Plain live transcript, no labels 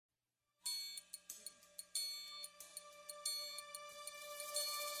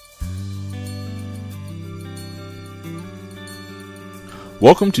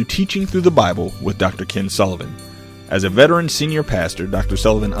Welcome to Teaching Through the Bible with Dr. Ken Sullivan. As a veteran senior pastor, Dr.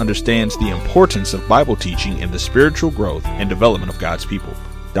 Sullivan understands the importance of Bible teaching in the spiritual growth and development of God's people.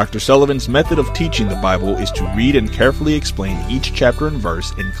 Dr. Sullivan's method of teaching the Bible is to read and carefully explain each chapter and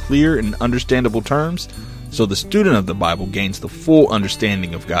verse in clear and understandable terms so the student of the Bible gains the full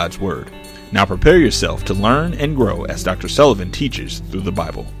understanding of God's Word. Now prepare yourself to learn and grow as Dr. Sullivan teaches through the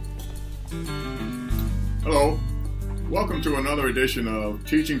Bible. Hello. Welcome to another edition of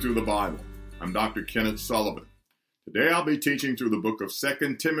Teaching Through the Bible. I'm Dr. Kenneth Sullivan. Today I'll be teaching through the book of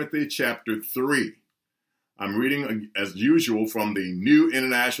 2 Timothy chapter 3. I'm reading, as usual, from the New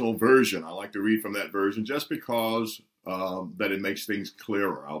International Version. I like to read from that version just because that it makes things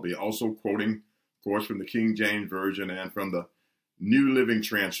clearer. I'll be also quoting, of course, from the King James Version and from the New Living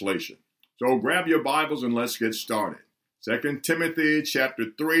Translation. So grab your Bibles and let's get started. 2 Timothy chapter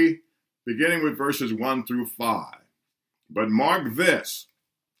 3, beginning with verses 1 through 5. But mark this,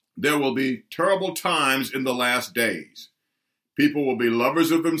 there will be terrible times in the last days. People will be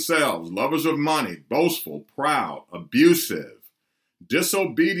lovers of themselves, lovers of money, boastful, proud, abusive,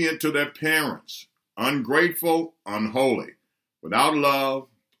 disobedient to their parents, ungrateful, unholy, without love,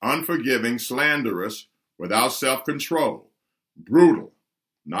 unforgiving, slanderous, without self-control, brutal,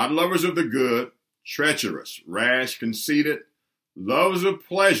 not lovers of the good, treacherous, rash, conceited, lovers of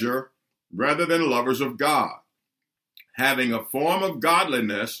pleasure rather than lovers of God, having a form of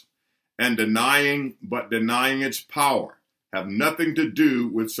godliness and denying its power, have nothing to do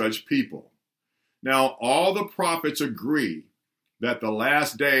with such people. Now, all the prophets agree that the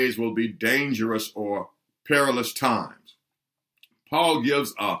last days will be dangerous or perilous times. Paul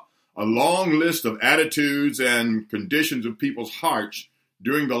gives a long list of attitudes and conditions of people's hearts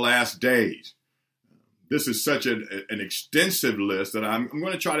during the last days. This is such an extensive list that I'm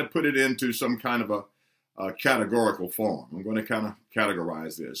going to try to put it into some kind of a categorical form. I'm going to kind of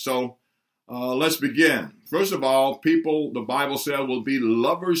categorize this. So let's begin. First of all, people, the Bible said, will be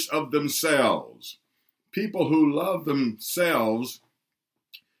lovers of themselves. People who love themselves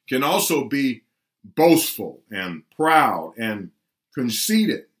can also be boastful and proud and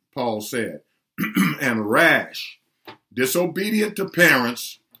conceited, Paul said, and rash, disobedient to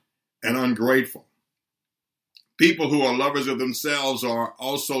parents, and ungrateful. People who are lovers of themselves are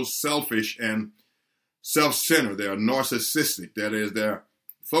also selfish and self-centered. They are narcissistic. That is, they're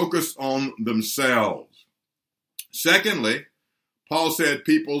focused on themselves. Secondly, Paul said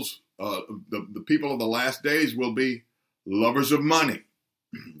the people of the last days will be lovers of money,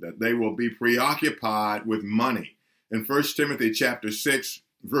 that they will be preoccupied with money. In 1 Timothy chapter 6,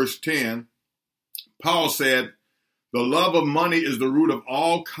 verse 10, Paul said, the love of money is the root of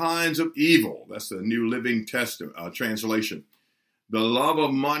all kinds of evil. That's the New Living Translation. The love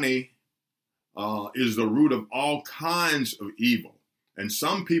of money is the root of all kinds of evil. And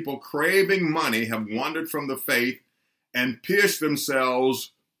some people craving money have wandered from the faith and pierced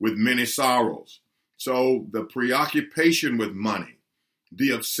themselves with many sorrows. So the preoccupation with money,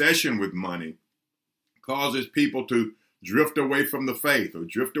 the obsession with money, causes people to drift away from the faith or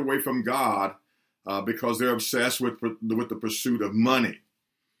drift away from God because they're obsessed with the pursuit of money.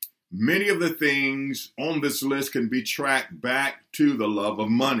 Many of the things on this list can be tracked back to the love of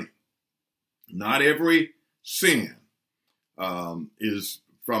money. Not every sin is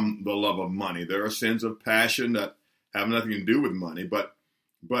from the love of money. There are sins of passion that have nothing to do with money. But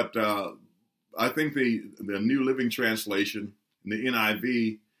I think the New Living Translation, the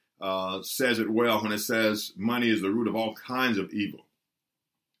NIV, says it well when it says money is the root of all kinds of evil.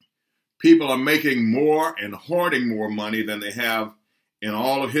 People are making more and hoarding more money than they have in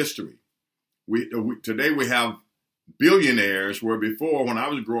all of history. Today we have billionaires, where before, when I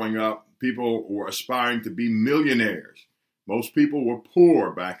was growing up, people were aspiring to be millionaires. Most people were poor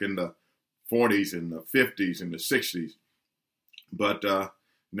back in the 40s and the 50s and the 60s. But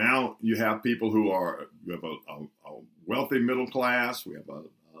now you have people who have a wealthy middle class. We have a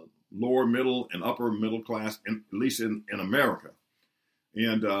lower middle and upper middle class, at least in America.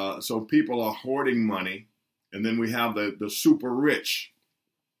 And so people are hoarding money. And then we have the super rich,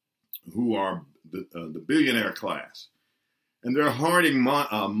 who are the billionaire class. And they're hoarding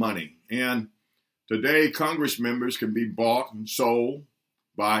money. And today, Congress members can be bought and sold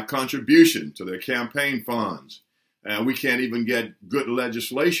by contribution to their campaign funds. And we can't even get good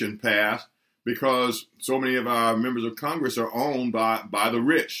legislation passed because so many of our members of Congress are owned by the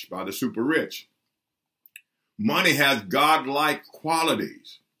rich, by the super rich. Money has godlike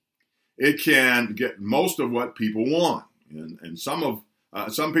qualities. It can get most of what people want. And some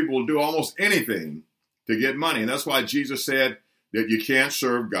people will do almost anything to get money. And that's why Jesus said that you can't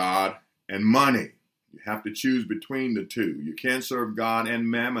serve God and money. You have to choose between the two. You can't serve God and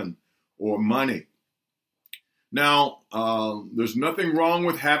mammon or money. Now, there's nothing wrong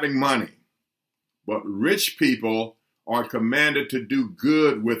with having money, but rich people are commanded to do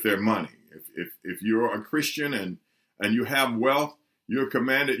good with their money. If you're a Christian and you have wealth, you're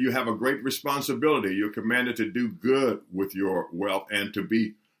commanded, you have a great responsibility. You're commanded to do good with your wealth and to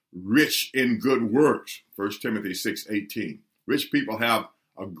be rich in good works. 1 Timothy 6:18. Rich people have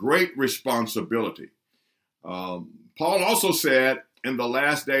a great responsibility. Paul also said, in the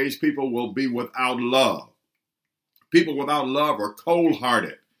last days, people will be without love. People without love are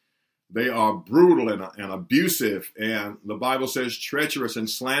cold-hearted. They are brutal and abusive, and the Bible says treacherous and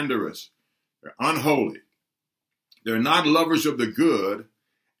slanderous. They're unholy. They're not lovers of the good,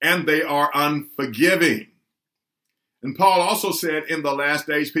 and they are unforgiving. And Paul also said, in the last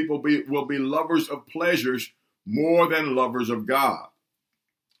days, people will be lovers of pleasures more than lovers of God.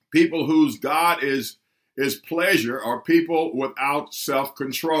 People whose God is pleasure are people without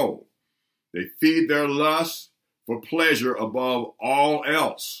self-control. They feed their lusts for pleasure above all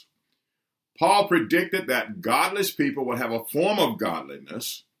else. Paul predicted that godless people would have a form of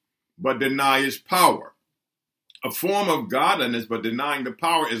godliness, but deny his power. A form of godliness, but denying the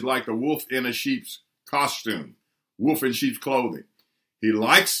power, is like the wolf in a sheep's costume, wolf in sheep's clothing. He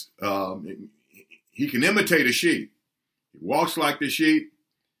can imitate a sheep. He walks like the sheep.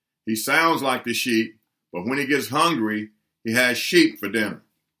 He sounds like the sheep, but when he gets hungry, he has sheep for dinner.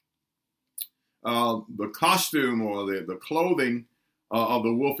 The costume or the clothing of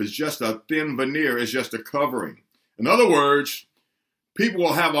the wolf is just a thin veneer. It's just a covering. In other words, people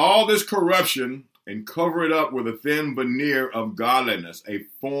will have all this corruption and cover it up with a thin veneer of godliness, a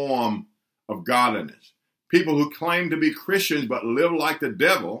form of godliness. People who claim to be Christians but live like the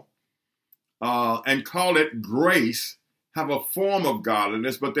devil and call it grace have a form of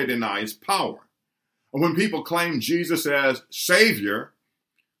godliness, but they deny his power. And when people claim Jesus as Savior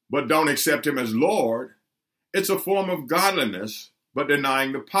but don't accept him as Lord, it's a form of godliness, but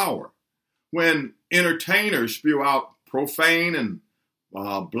denying the power. When entertainers spew out profane and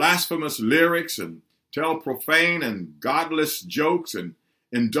blasphemous lyrics and tell profane and godless jokes and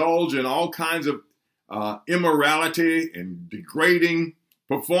indulge in all kinds of immorality and degrading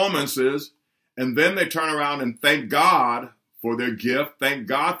performances, and then they turn around and thank God for their gift, thank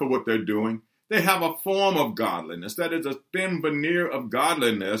God for what they're doing, they have a form of godliness. That is a thin veneer of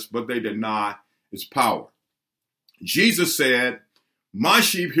godliness, but they deny its power. Jesus said, "My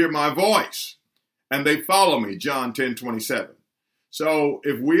sheep hear my voice, and they follow me," John 10:27. So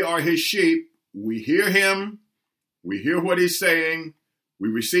if we are his sheep, we hear him, we hear what he's saying, we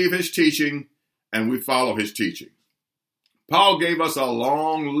receive his teaching, and we follow his teaching. Paul gave us a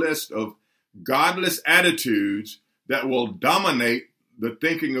long list of godless attitudes that will dominate the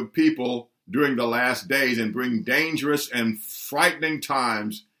thinking of people during the last days and bring dangerous and frightening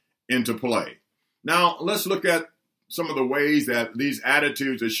times into play. Now, let's look at some of the ways that these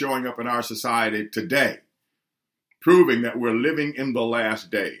attitudes are showing up in our society today, proving that we're living in the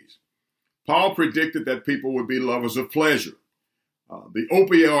last days. Paul predicted that people would be lovers of pleasure. The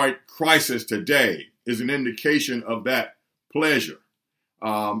opioid crisis today is an indication of that pleasure.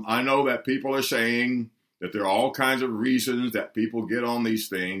 I know that people are saying that there are all kinds of reasons that people get on these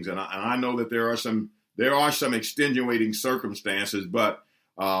things, and I know that there are some extenuating circumstances, but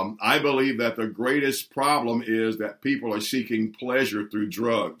I believe that the greatest problem is that people are seeking pleasure through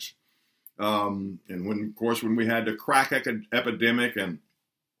drugs. And when we had the crack epidemic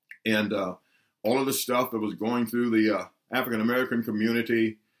and all of the stuff that was going through the African American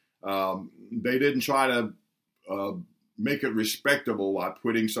community, they didn't try to make it respectable by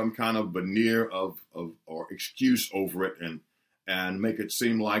putting some kind of veneer of or excuse over it and make it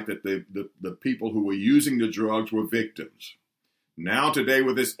seem like that the people who were using the drugs were victims. Now today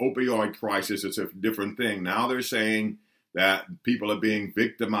with this opioid crisis, it's a different thing. Now they're saying that people are being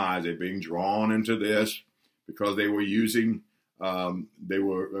victimized, they're being drawn into this because they were using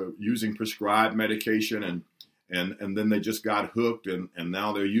prescribed medication and then they just got hooked and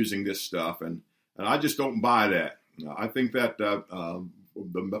now they're using this stuff and I just don't buy that. I think that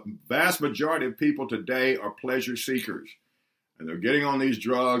the vast majority of people today are pleasure seekers, and they're getting on these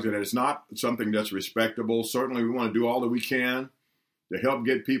drugs, and it's not something that's respectable. Certainly, we want to do all that we can to help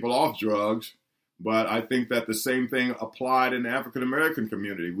get people off drugs, but I think that the same thing applied in the African American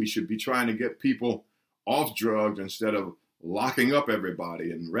community. We should be trying to get people off drugs instead of locking up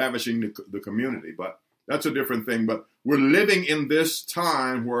everybody and ravishing the community. But that's a different thing. But we're living in this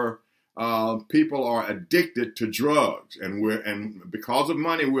time where people are addicted to drugs, and because of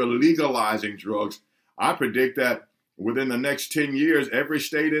money, we're legalizing drugs. I predict that within the next 10 years, every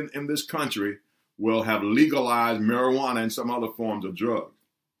state in this country will have legalized marijuana and some other forms of drugs.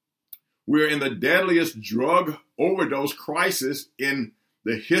 We're in the deadliest drug overdose crisis in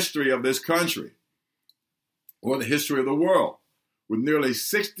the history of this country or the history of the world, with nearly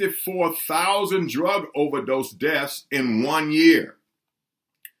 64,000 drug overdose deaths in 1 year.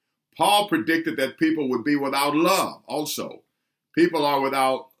 Paul predicted that people would be without love also. People are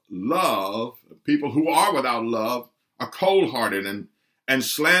without love. People who are without love are cold-hearted and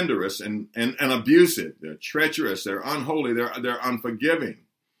slanderous and abusive. They're treacherous. They're unholy. They're unforgiving.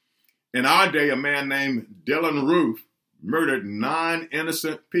 In our day, a man named Dylan Roof murdered 9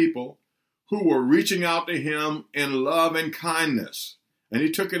 innocent people who were reaching out to him in love and kindness. And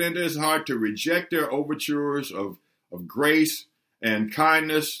he took it into his heart to reject their overtures of grace and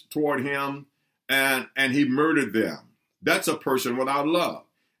kindness toward him, and he murdered them. That's a person without love.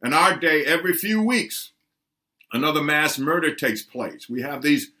 In our day, every few weeks, another mass murder takes place. We have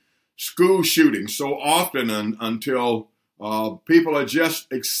these school shootings so often until people are just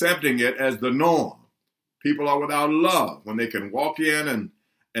accepting it as the norm. People are without love when they can walk in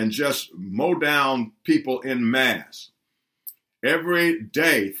and just mow down people en masse. Every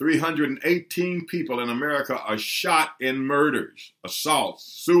day, 318 people in America are shot in murders, assaults,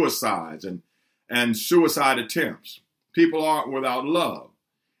 suicides, and suicide attempts. People are without love.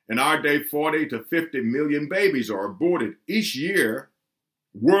 In our day, 40 to 50 million babies are aborted each year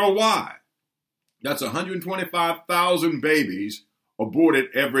worldwide. That's 125,000 babies aborted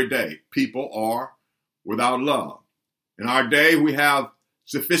every day. People are without love. In our day, we have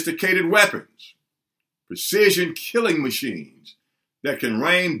sophisticated weapons, precision killing machines that can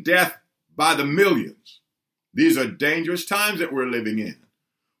rain death by the millions. These are dangerous times that we're living in.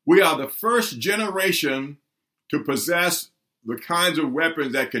 We are the first generation to possess the kinds of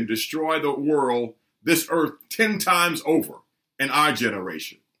weapons that can destroy the world, this earth, 10 times over in our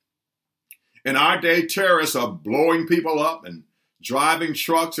generation. In our day, terrorists are blowing people up and driving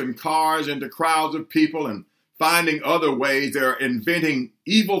trucks and cars into crowds of people and finding other ways. They're inventing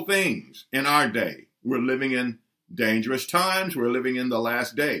evil things in our day. We're living in dangerous times. We're living in the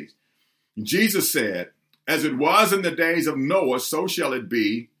last days. Jesus said, as it was in the days of Noah, so shall it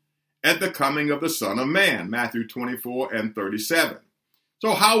be at the coming of the Son of Man, Matthew 24 and 37.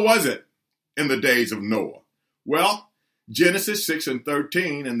 So how was it in the days of Noah? Well, Genesis 6 and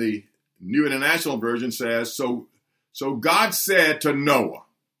 13 in the New International Version says, So God said to Noah,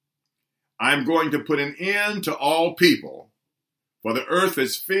 I'm going to put an end to all people, for the earth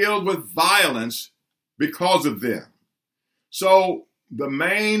is filled with violence because of them. So the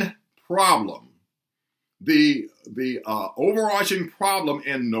main problem, the overarching problem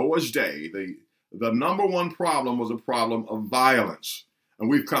in Noah's day, the number one problem was a problem of violence. And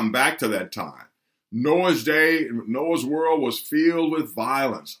we've come back to that time. Noah's day, Noah's world was filled with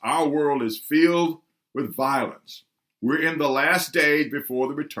violence. Our world is filled with violence. We're in the last days before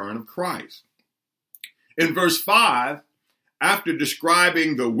the return of Christ. In verse 5, after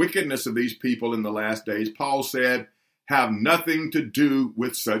describing the wickedness of these people in the last days, Paul said, have nothing to do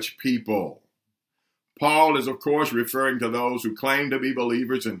with such people. Paul is, of course, referring to those who claim to be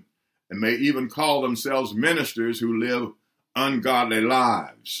believers and may even call themselves ministers who live ungodly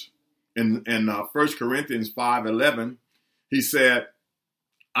lives. In 1 Corinthians 5:11, he said,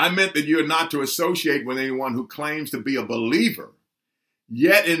 I meant that you are not to associate with anyone who claims to be a believer,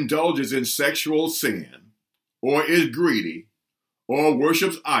 yet indulges in sexual sin, or is greedy, or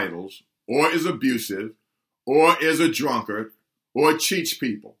worships idols, or is abusive, or is a drunkard, or cheats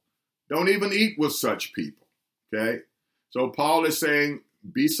people. Don't even eat with such people, okay? So Paul is saying,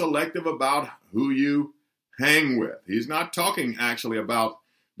 be selective about who you hang with. He's not talking actually about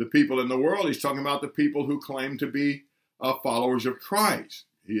the people in the world. He's talking about the people who claim to be followers of Christ.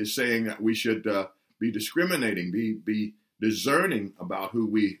 He is saying that we should be discriminating, be discerning about who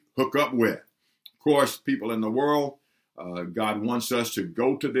we hook up with. Of course, people in the world, God wants us to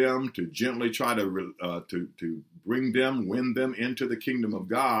go to them, to gently try to bring them, win them into the kingdom of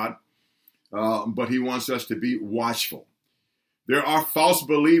God. But he wants us to be watchful. There are false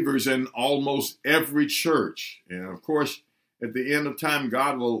believers in almost every church. And of course, at the end of time,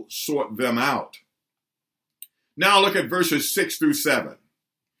 God will sort them out. Now look at verses 6 through 7.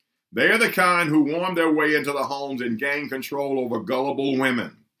 They are the kind who worm their way into the homes and gain control over gullible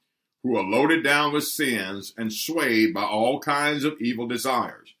women who are loaded down with sins and swayed by all kinds of evil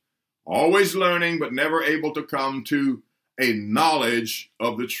desires, always learning but never able to come to a knowledge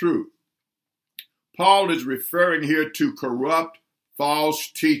of the truth. Paul is referring here to corrupt, false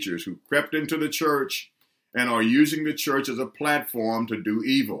teachers who crept into the church and are using the church as a platform to do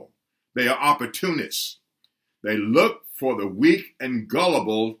evil. They are opportunists. They look for the weak and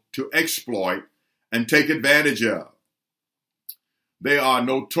gullible to exploit and take advantage of. They are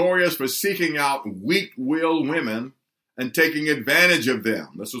notorious for seeking out weak-willed women and taking advantage of them.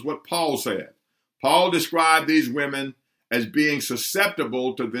 This is what Paul said. Paul described these women as being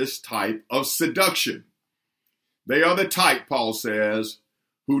susceptible to this type of seduction. They are the type, Paul says,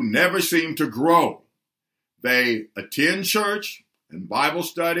 who never seem to grow. They attend church and Bible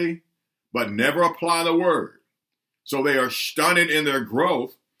study, but never apply the word. So they are stunted in their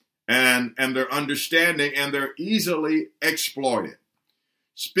growth and their understanding, and they're easily exploited.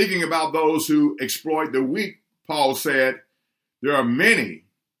 Speaking about those who exploit the weak, Paul said, there are many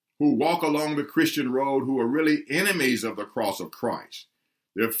who walk along the Christian road who are really enemies of the cross of Christ.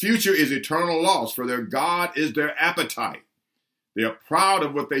 Their future is eternal loss, for their God is their appetite. They are proud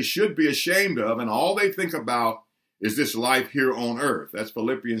of what they should be ashamed of, and all they think about is this life here on earth. That's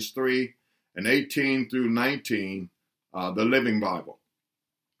Philippians 3 and 18 through 19, the Living Bible.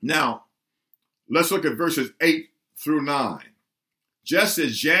 Now, let's look at verses 8 through 9. Just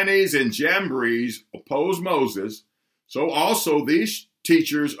as Jannes and Jambres opposed Moses, so also these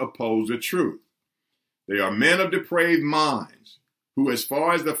teachers oppose the truth. They are men of depraved minds, who, as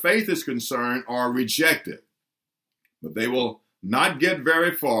far as the faith is concerned, are rejected. But they will not get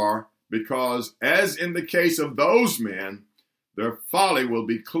very far, because, as in the case of those men, their folly will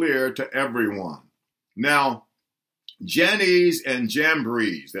be clear to everyone. Now, Jannes and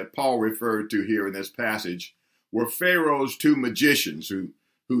Jambres, that Paul referred to here in this passage, were Pharaoh's two magicians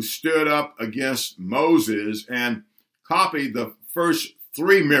who stood up against Moses and copied the first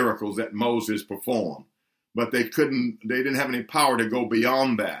three miracles that Moses performed. But they didn't have any power to go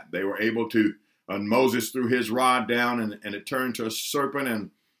beyond that. They were able to, and Moses threw his rod down and it turned to a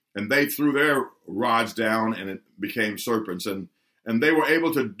serpent, and they threw their rods down and it became serpents. And they were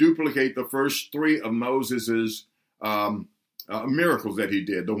able to duplicate the first three of Moses's miracles that he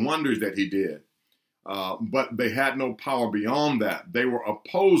did, the wonders that he did. But they had no power beyond that. They were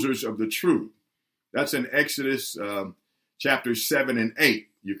opposers of the truth. That's in Exodus chapters 7 and 8.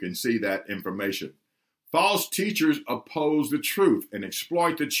 You can see that information. False teachers oppose the truth and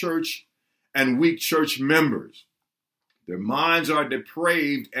exploit the church and weak church members. Their minds are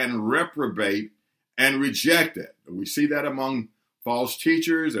depraved and reprobate and rejected. We see that among false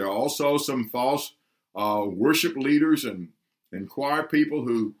teachers. There are also some false worship leaders and choir people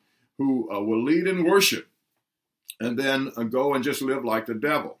who will lead in worship and then go and just live like the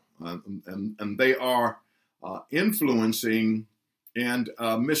devil. And they are influencing and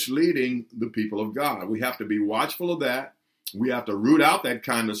misleading the people of God. We have to be watchful of that. We have to root out that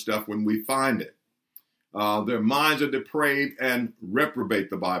kind of stuff when we find it. Their minds are depraved and reprobate,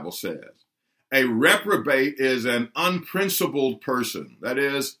 the Bible says. A reprobate is an unprincipled person. That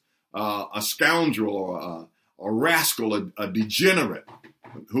is a scoundrel or a rascal, a degenerate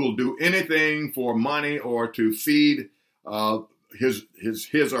who will do anything for money or to feed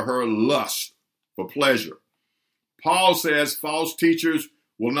his or her lust for pleasure. Paul says false teachers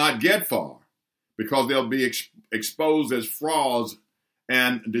will not get far because they'll be exposed as frauds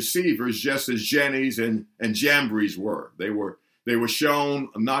and deceivers, just as Jannes and Jambres were. They were shown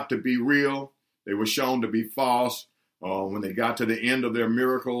not to be real. They were shown to be false when they got to the end of their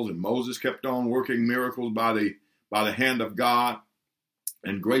miracles, and Moses kept on working miracles by the hand of God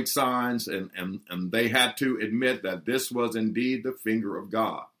and great signs, and they had to admit that this was indeed the finger of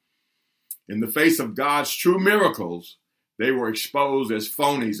God. In the face of God's true miracles, they were exposed as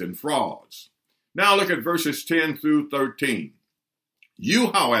phonies and frauds. Now look at verses 10 through 13.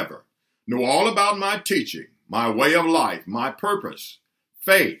 You, however, know all about my teaching, my way of life, my purpose,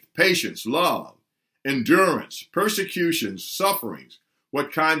 faith, patience, love, endurance, persecutions, sufferings,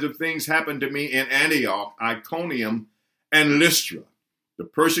 what kinds of things happened to me in Antioch, Iconium, and Lystra, the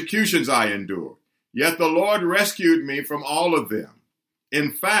persecutions I endured. Yet the Lord rescued me from all of them.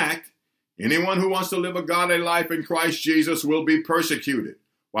 In fact, anyone who wants to live a godly life in Christ Jesus will be persecuted,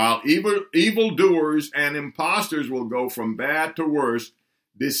 while evildoers and impostors will go from bad to worse,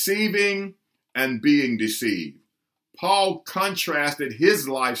 deceiving and being deceived. Paul contrasted his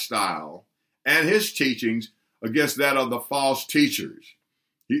lifestyle and his teachings against that of the false teachers.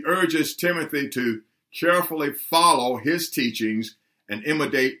 He urges Timothy to carefully follow his teachings and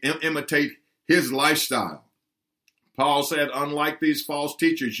imitate his lifestyle. Paul said, unlike these false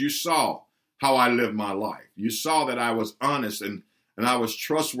teachers, you saw how I lived my life. You saw that I was honest and I was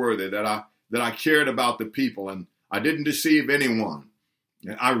trustworthy, that I cared about the people, and I didn't deceive anyone.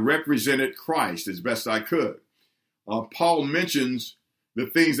 And I represented Christ as best I could. Paul mentions the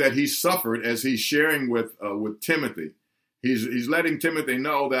things that he suffered as he's sharing with Timothy. He's letting Timothy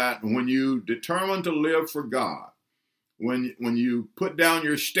know that when you determine to live for God, when you put down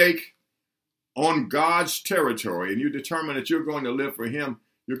your stake on God's territory and you determine that you're going to live for him,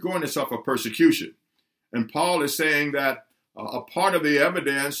 you're going to suffer persecution. And Paul is saying that a part of the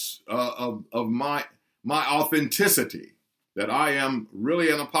evidence of my authenticity, that I am really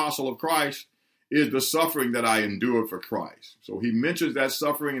an apostle of Christ, is the suffering that I endure for Christ. So he mentions that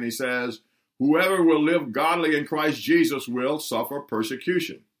suffering and he says, whoever will live godly in Christ Jesus will suffer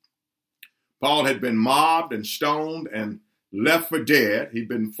persecution. Paul had been mobbed and stoned and left for dead. He'd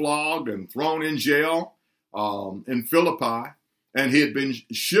been flogged and thrown in jail in Philippi, and he had been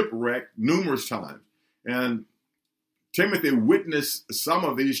shipwrecked numerous times. And Timothy witnessed some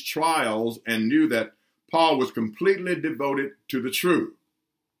of these trials and knew that Paul was completely devoted to the truth.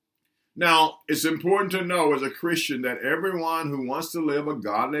 Now, it's important to know as a Christian that everyone who wants to live a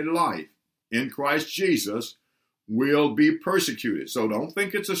godly life in Christ Jesus will be persecuted. So don't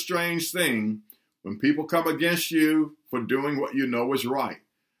think it's a strange thing when people come against you for doing what you know is right.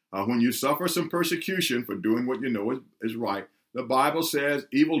 When you suffer some persecution for doing what you know is right, the Bible says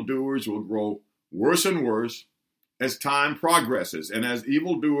evildoers will grow worse and worse as time progresses. And as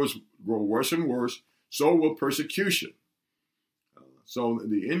evildoers grow worse and worse, so will persecution. So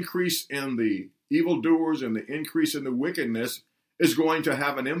the increase in the evildoers and the increase in the wickedness is going to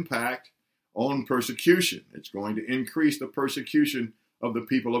have an impact on persecution. It's going to increase the persecution of the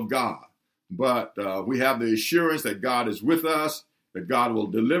people of God. But we have the assurance that God is with us, that God will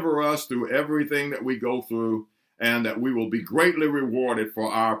deliver us through everything that we go through, and that we will be greatly rewarded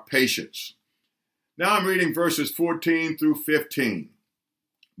for our patience. Now I'm reading verses 14 through 15.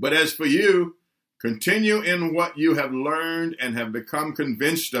 But as for you, continue in what you have learned and have become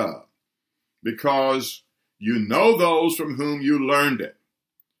convinced of, because you know those from whom you learned it,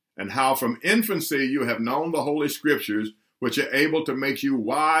 and how from infancy you have known the Holy Scriptures, which are able to make you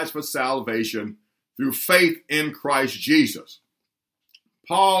wise for salvation through faith in Christ Jesus.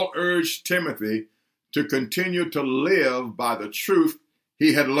 Paul urged Timothy to continue to live by the truth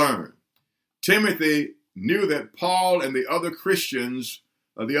he had learned. Timothy knew that Paul and the other Christians,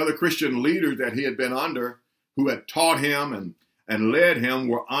 the other Christian leaders that he had been under, who had taught him and led him,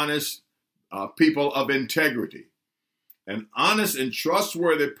 were honest people of integrity. An honest and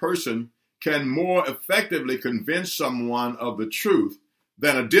trustworthy person can more effectively convince someone of the truth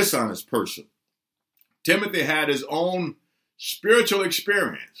than a dishonest person. Timothy had his own spiritual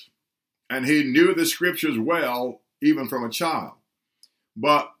experience, and he knew the scriptures well, even from a child.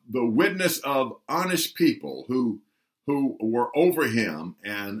 But the witness of honest people who were over him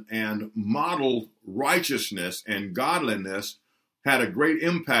and modeled righteousness and godliness had a great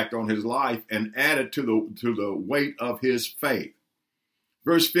impact on his life and added to the weight of his faith.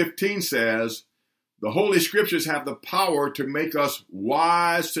 Verse 15 says, the Holy Scriptures have the power to make us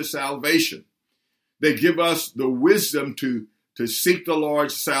wise to salvation. They give us the wisdom to seek the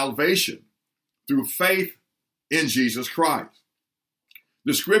Lord's salvation through faith in Jesus Christ.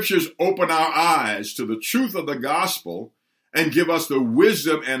 The Scriptures open our eyes to the truth of the gospel and give us the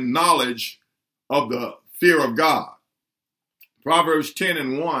wisdom and knowledge of the fear of God. Proverbs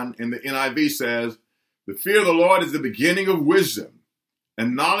 10:1 in the NIV says, the fear of the Lord is the beginning of wisdom,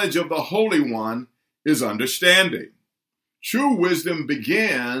 and knowledge of the Holy One is understanding. True wisdom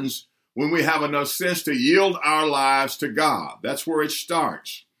begins when we have enough sense to yield our lives to God. That's where it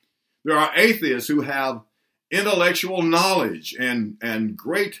starts. There are atheists who have intellectual knowledge and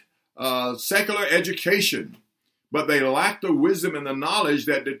great secular education, but they lack the wisdom and the knowledge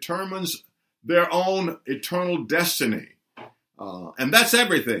that determines their own eternal destiny. And that's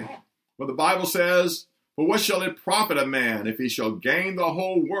everything. But the Bible says, for what shall it profit a man if he shall gain the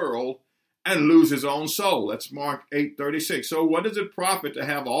whole world and lose his own soul? That's Mark 8:36. So what does it profit to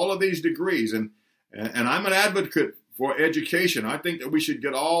have all of these degrees? And I'm an advocate for education. I think that we should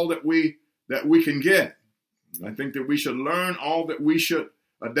get all that we can get. I think that we should learn all that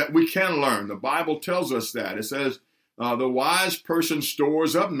we can learn. The Bible tells us that. It says the wise person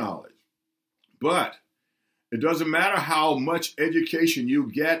stores up knowledge. But it doesn't matter how much education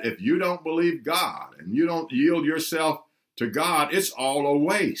you get if you don't believe God and you don't yield yourself to God. It's all a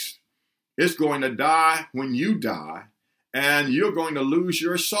waste. It's going to die when you die, and you're going to lose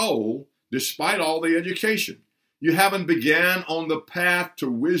your soul despite all the education. You haven't began on the path to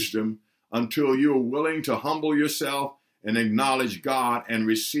wisdom until you're willing to humble yourself and acknowledge God and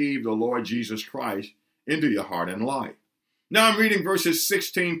receive the Lord Jesus Christ into your heart and life. Now I'm reading verses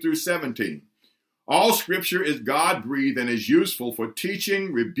 16 through 17. All scripture is God-breathed and is useful for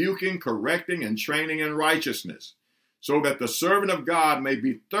teaching, rebuking, correcting, and training in righteousness, so that the servant of God may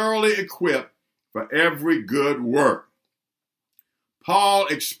be thoroughly equipped for every good work. Paul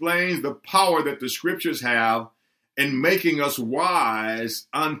explains the power that the scriptures have and making us wise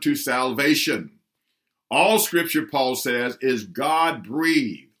unto salvation. All Scripture, Paul says, is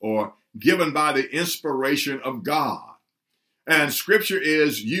God-breathed or given by the inspiration of God. And Scripture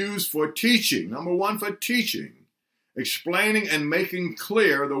is used for teaching. Number one, for teaching, explaining and making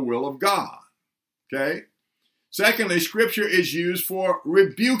clear the will of God. Okay? Secondly, Scripture is used for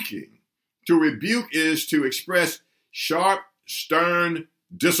rebuking. To rebuke is to express sharp, stern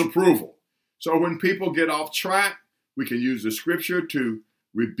disapproval. So when people get off track, we can use the Scripture to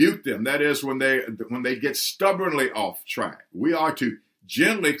rebuke them. That is, when they get stubbornly off track. We are to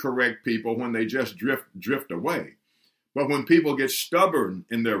gently correct people when they just drift away. But when people get stubborn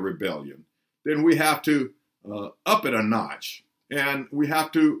in their rebellion, then we have to up it a notch, and we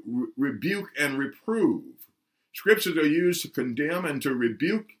have to rebuke and reprove. Scriptures are used to condemn and to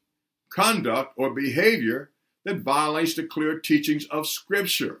rebuke conduct or behavior that violates the clear teachings of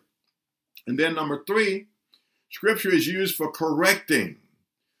Scripture. And then number three, Scripture is used for correcting.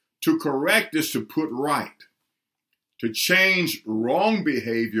 To correct is to put right, to change wrong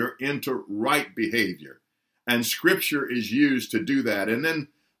behavior into right behavior. And Scripture is used to do that. And then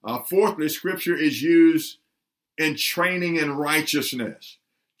fourthly, Scripture is used in training in righteousness.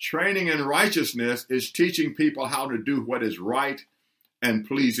 Training in righteousness is teaching people how to do what is right and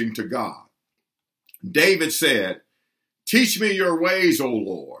pleasing to God. David said, "Teach me your ways, O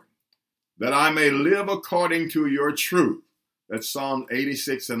Lord, that I may live according to your truth." That's Psalm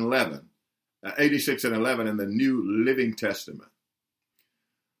 86 and 11 in the New Living Testament.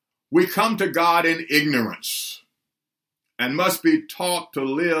 We come to God in ignorance and must be taught to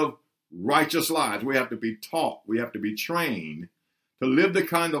live righteous lives. We have to be taught, we have to be trained to live the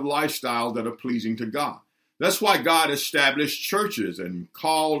kind of lifestyles that are pleasing to God. That's why God established churches and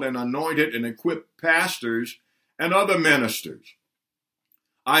called and anointed and equipped pastors and other ministers.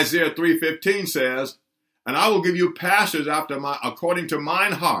 Isaiah 3:15 says, "And I will give you pastors according to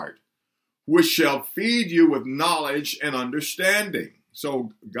mine heart, which shall feed you with knowledge and understanding."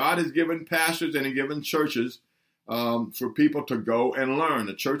 So God has given pastors and given churches for people to go and learn.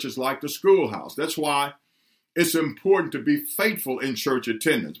 The church is like the schoolhouse. That's why it's important to be faithful in church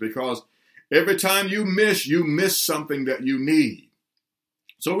attendance, because every time you miss something that you need.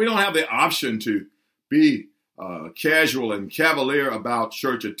 So we don't have the option to be casual and cavalier about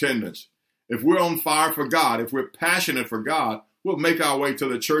church attendance. If we're on fire for God, if we're passionate for God, we'll make our way to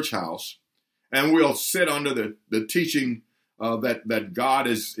the church house and we'll sit under the teaching that God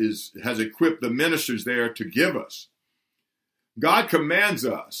has equipped the ministers there to give us. God commands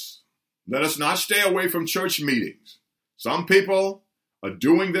us, let us not stay away from church meetings. Some people are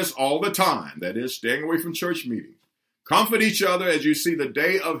doing this all the time, that is, staying away from church meetings. Comfort each other as you see the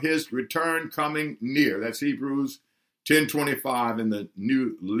day of his return coming near. That's Hebrews 10:25 in the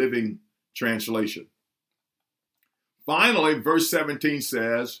New Living Translation. Finally, verse 17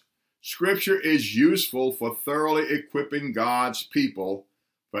 says, Scripture is useful for thoroughly equipping God's people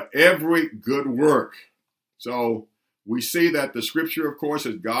for every good work. So we see that the Scripture, of course,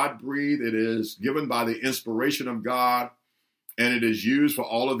 is God-breathed. It is given by the inspiration of God, and it is used for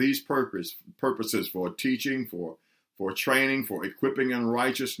all of these purposes, for teaching, for training, for equipping in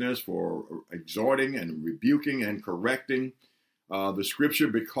righteousness, for exhorting and rebuking and correcting. The Scripture,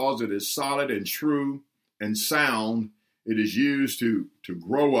 because it is solid and true and sound, it is used to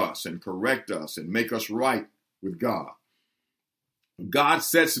grow us and correct us and make us right with God. God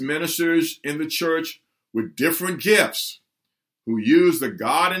sets ministers in the church with different gifts who use the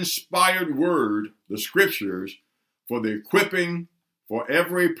God-inspired word, the Scriptures, for the equipping for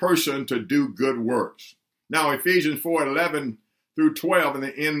every person to do good works. Now, Ephesians 4:11 through 12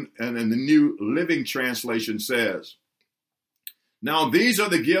 in the New Living Translation says, Now these are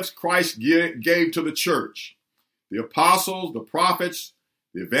the gifts Christ gave to the church: the apostles, the prophets,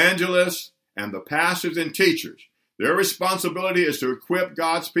 the evangelists, and the pastors and teachers. Their responsibility is to equip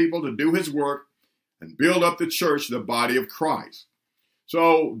God's people to do his work and build up the church, the body of Christ.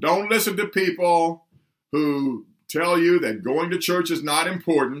 So don't listen to people who tell you that going to church is not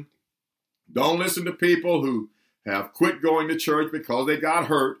important. Don't listen to people who have quit going to church because they got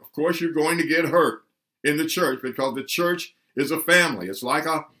hurt. Of course, you're going to get hurt in the church because the church is a family. It's like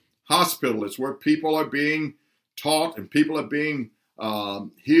a hospital. It's where people are being taught and people are being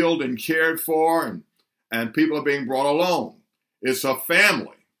healed and cared for, and people are being brought along. It's a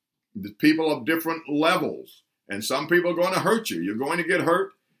family. The people of different levels. And some people are going to hurt you. You're going to get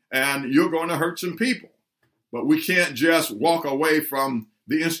hurt, and you're going to hurt some people. But we can't just walk away from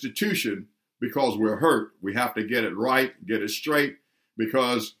the institution because we're hurt. We have to get it right, get it straight,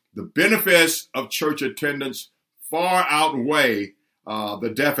 because the benefits of church attendance far outweigh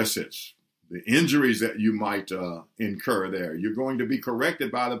the deficits. injuries that you might incur there. You're going to be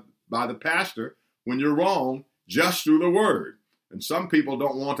corrected by the pastor when you're wrong, just through the word. And some people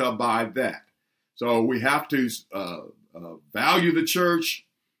don't want to abide that. So we have to value the church,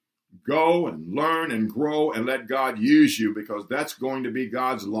 go and learn and grow and let God use you, because that's going to be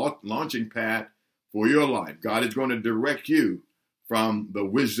God's launching pad for your life. God is going to direct you from the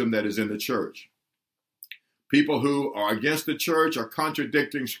wisdom that is in the church. People who are against the church are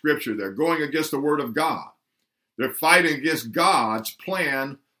contradicting Scripture. They're going against the Word of God. They're fighting against God's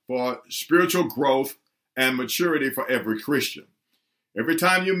plan for spiritual growth and maturity for every Christian. Every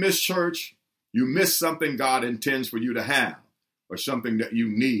time you miss church, you miss something God intends for you to have or something that you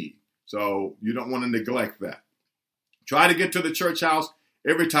need. So you don't want to neglect that. Try to get to the church house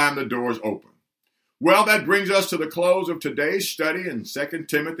every time the door is open. Well, that brings us to the close of today's study in 2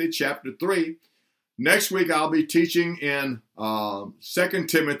 Timothy chapter 3. Next week, I'll be teaching in 2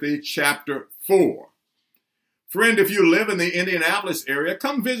 Timothy chapter 4. Friend, if you live in the Indianapolis area,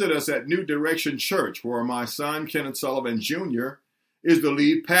 come visit us at New Direction Church, where my son, Kenneth Sullivan Jr., is the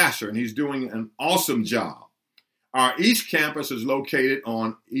lead pastor, and he's doing an awesome job. Our East Campus is located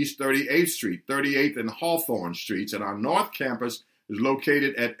on East 38th Street, 38th and Hawthorne Streets, and our North Campus is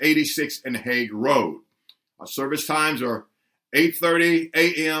located at 86 and Hague Road. Our service times are 8:30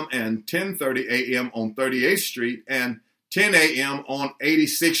 a.m. and 10:30 a.m. on 38th Street and 10 a.m. on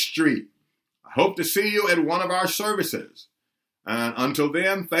 86th Street. I hope to see you at one of our services. And until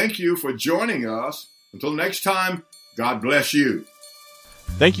then, thank you for joining us. Until next time, God bless you.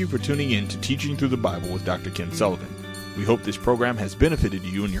 Thank you for tuning in to Teaching Through the Bible with Dr. Ken Sullivan. We hope this program has benefited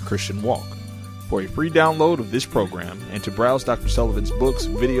you in your Christian walk. For a free download of this program and to browse Dr. Sullivan's books,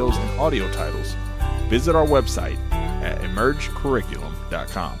 videos, and audio titles, visit our website at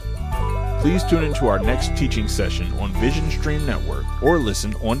emergecurriculum.com. Please tune into our next teaching session on Vision Stream Network or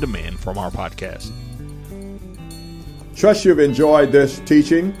listen on demand from our podcast. Trust you've enjoyed this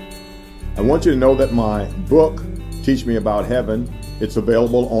teaching. I want you to know that my book, Teach Me About Heaven, it's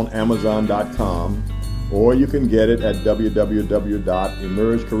available on Amazon.com, or you can get it at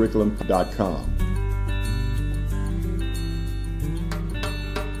www.emergecurriculum.com.